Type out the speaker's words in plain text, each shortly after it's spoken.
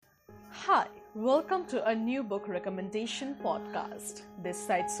Hi, welcome to a new book recommendation podcast. This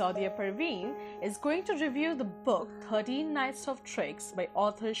side Soudia Parveen is going to review the book 13 Nights of Tricks by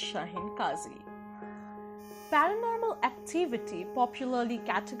author Shaheen Kazi. Paranormal activity, popularly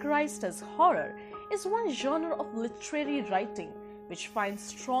categorized as horror, is one genre of literary writing which finds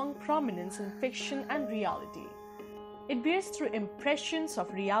strong prominence in fiction and reality. It bears through impressions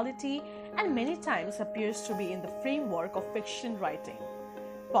of reality and many times appears to be in the framework of fiction writing.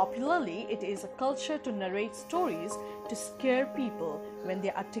 Popularly, it is a culture to narrate stories to scare people when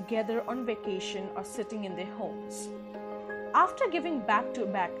they are together on vacation or sitting in their homes. After giving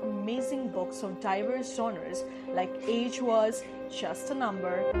back-to-back amazing books of diverse genres like Age Was, Just a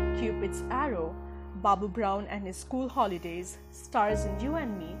Number, Cupid's Arrow, Babu Brown and His School Holidays, Stars in You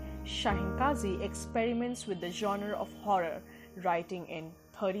and Me, Shaheen Kazi experiments with the genre of horror, writing in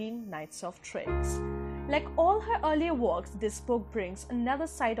 13 Nights of Tricks. Like all her earlier works, this book brings another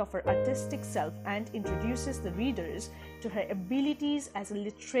side of her artistic self and introduces the readers to her abilities as a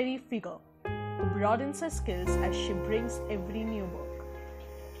literary figure, who broadens her skills as she brings every new book.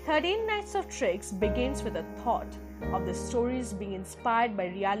 13 Nights of Tricks begins with a thought of the stories being inspired by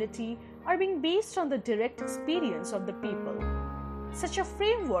reality or being based on the direct experience of the people. Such a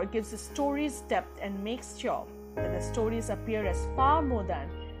framework gives the stories depth and makes sure that the stories appear as far more than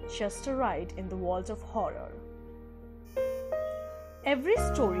just a ride in the world of horror. Every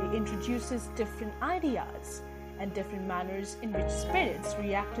story introduces different ideas and different manners in which spirits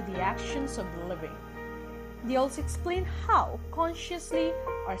react to the actions of the living. They also explain how, consciously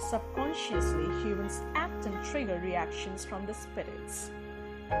or subconsciously, humans act and trigger reactions from the spirits.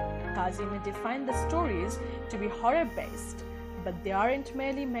 Kazi may define the stories to be horror-based, but they aren't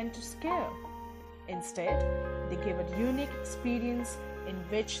merely meant to scare. Instead, they give a unique experience in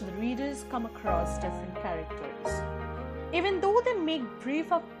which the readers come across different characters. Even though they make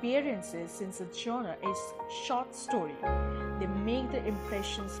brief appearances since the genre is short story, they make their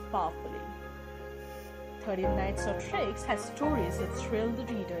impressions powerfully. 13 Nights of Tricks has stories that thrill the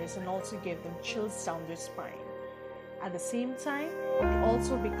readers and also give them chills down their spine. At the same time, they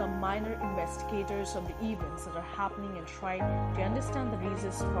also become minor investigators of the events that are happening and try to understand the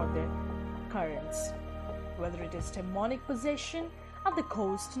reasons for their occurrence, whether it is demonic possession of the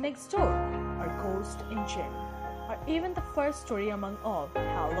ghost next door, or ghost in gym, or even the first story among all,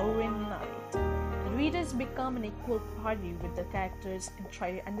 Halloween Night. The readers become an equal party with the characters and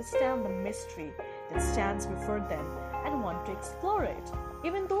try to understand the mystery that stands before them and want to explore it,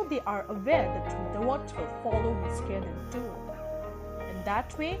 even though they are aware that what will follow will scare them too. In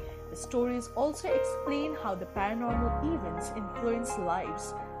that way, the stories also explain how the paranormal events influence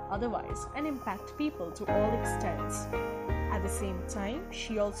lives otherwise and impact people to all extents. At the same time,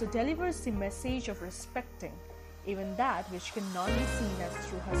 she also delivers the message of respecting even that which cannot be seen as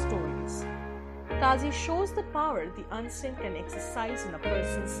through her stories. Kazi shows the power the unseen can exercise in a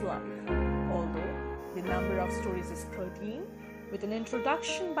person's life. Although the number of stories is 13, with an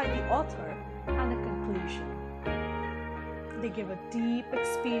introduction by the author and a conclusion. They give a deep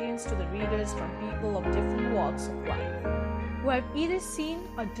experience to the readers from people of different walks of life, who have either seen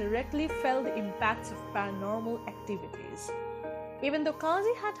or directly felt the impacts of paranormal activities. Even though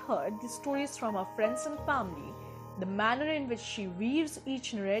Kazi had heard the stories from her friends and family, the manner in which she weaves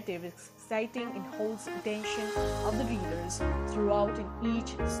each narrative is exciting and holds the attention of the readers throughout in each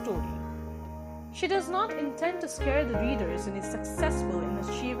story. She does not intend to scare the readers and is successful in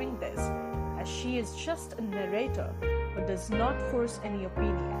achieving this, as she is just a narrator but does not force any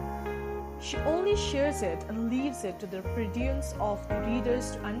opinion. She only shares it and leaves it to the prudence of the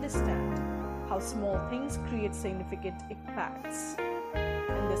readers to understand how small things create significant impacts.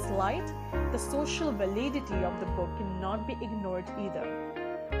 In this light, the social validity of the book cannot be ignored either.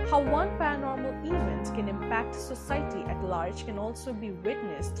 How one paranormal event can impact society at large can also be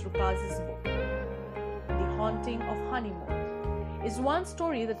witnessed through Kazi's book. The Haunting of Honeymoon is one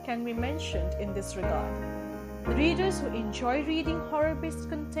story that can be mentioned in this regard. The readers who enjoy reading horror-based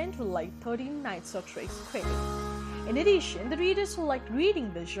content will like 13 Nights of Tricks quickly. In addition, the readers who like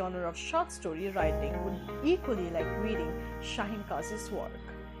reading the genre of short story writing would equally like reading Shaheen Kazi's work.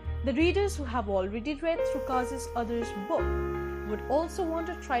 The readers who have already read through Kazi's other book would also want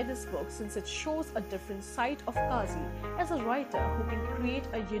to try this book since it shows a different side of Kazi as a writer who can create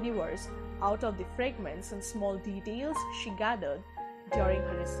a universe out of the fragments and small details she gathered during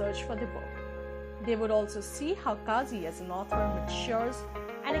her research for the book. They would also see how Kazi as an author matures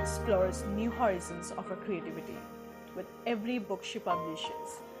and explores new horizons of her creativity with every book she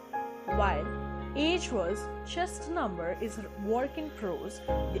publishes. While Age Was, Just a Number is her work in prose,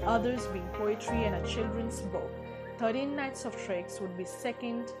 the others being poetry and a children's book, 13 Nights of Tricks would be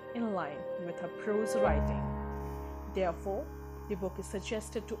second in line with her prose writing. Therefore, the book is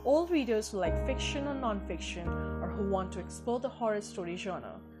suggested to all readers who like fiction or non-fiction, or who want to explore the horror story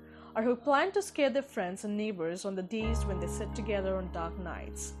genre, or who plan to scare their friends and neighbors on the days when they sit together on dark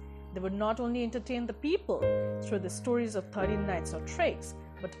nights. They would not only entertain the people through the stories of 13 Nights of Tricks,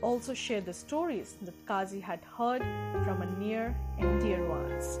 but also share the stories that Kazi had heard from her near and dear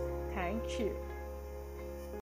ones. Thank you.